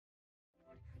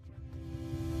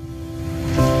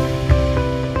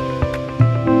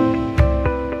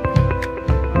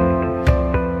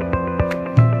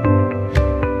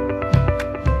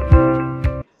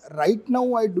right now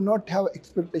I do not have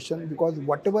expectation, because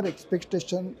whatever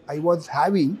expectation I was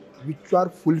having, which are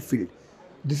fulfilled.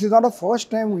 This is not the first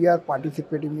time we are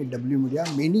participating in W.Media.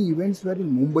 Many events were in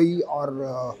Mumbai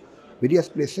or various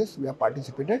places we have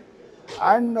participated,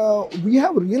 and we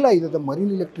have realized that the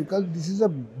marine electrical, this is a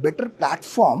better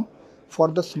platform for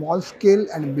the small scale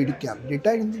and mid cap. Data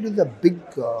center is a big,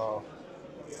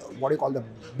 what do you call, the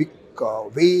big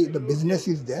way the business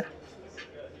is there,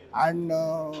 and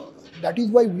that is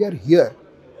why we are here.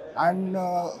 And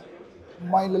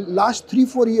my last 3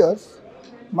 4 years,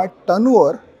 my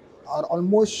turnover are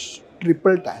almost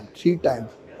triple time, 3 times.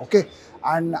 Okay,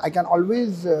 and I can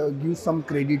always give some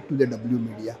credit to the W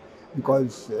Media,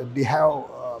 because they have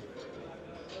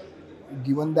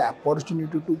given the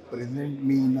opportunity to present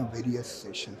me in a various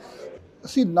sessions.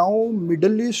 See, now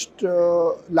Middle East,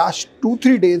 last 2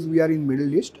 3 days we are in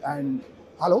Middle East, and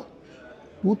hello,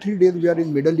 2 3 days we are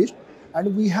in Middle East,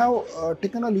 and we have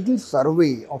taken a little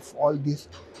survey of all this,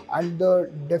 and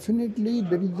definitely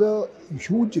there is a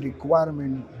huge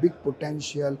requirement, big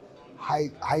potential,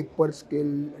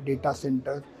 hyperscale data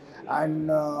centers, and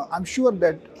I'm sure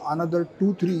that another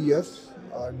 2 3 years,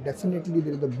 definitely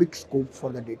there is a big scope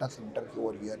for the data centers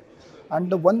over here. And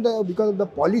because of the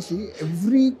policy,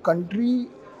 every country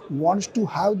wants to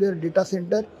have their data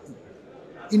center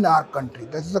in our country.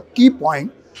 That is a key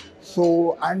point.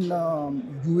 So, and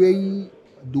UAE,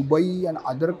 Dubai, and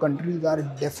other countries are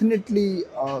definitely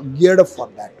geared up for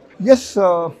that. Yes,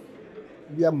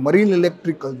 we are marine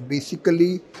electrical.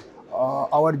 Basically,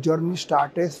 our journey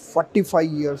started 45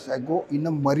 years ago in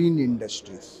the marine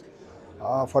industries.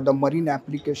 For the marine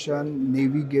application,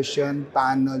 navigation,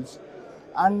 panels,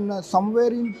 and somewhere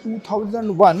in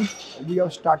 2001, we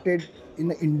have started in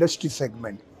the industry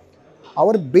segment.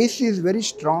 Our base is very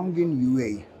strong in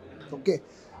UAE. Okay,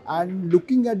 and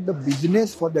looking at the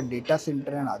business for the data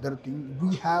center and other things,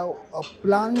 we have a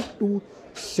plan to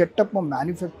set up a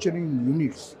manufacturing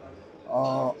units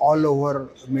all over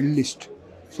Middle East.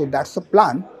 So that's the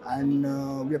plan, and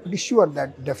we are pretty sure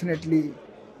that definitely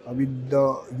with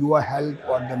your help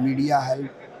or the media help,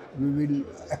 we will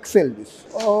excel this.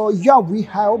 Yeah, we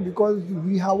have, because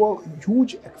we have a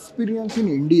huge experience in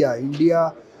India.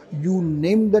 You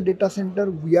name the data center,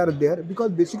 we are there,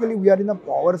 because basically we are in a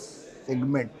power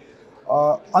segment.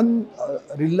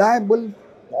 Unreliable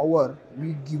power,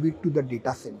 we give it to the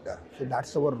data center. So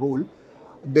that's our role.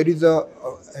 There is a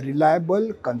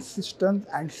reliable, consistent,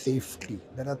 and safety.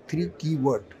 There are three key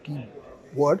word.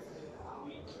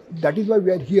 That is why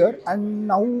we are here, and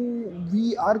now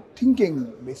we are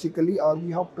thinking basically, or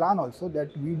we have plan also, that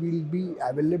we will be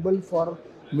available for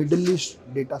Middle East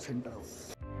data center.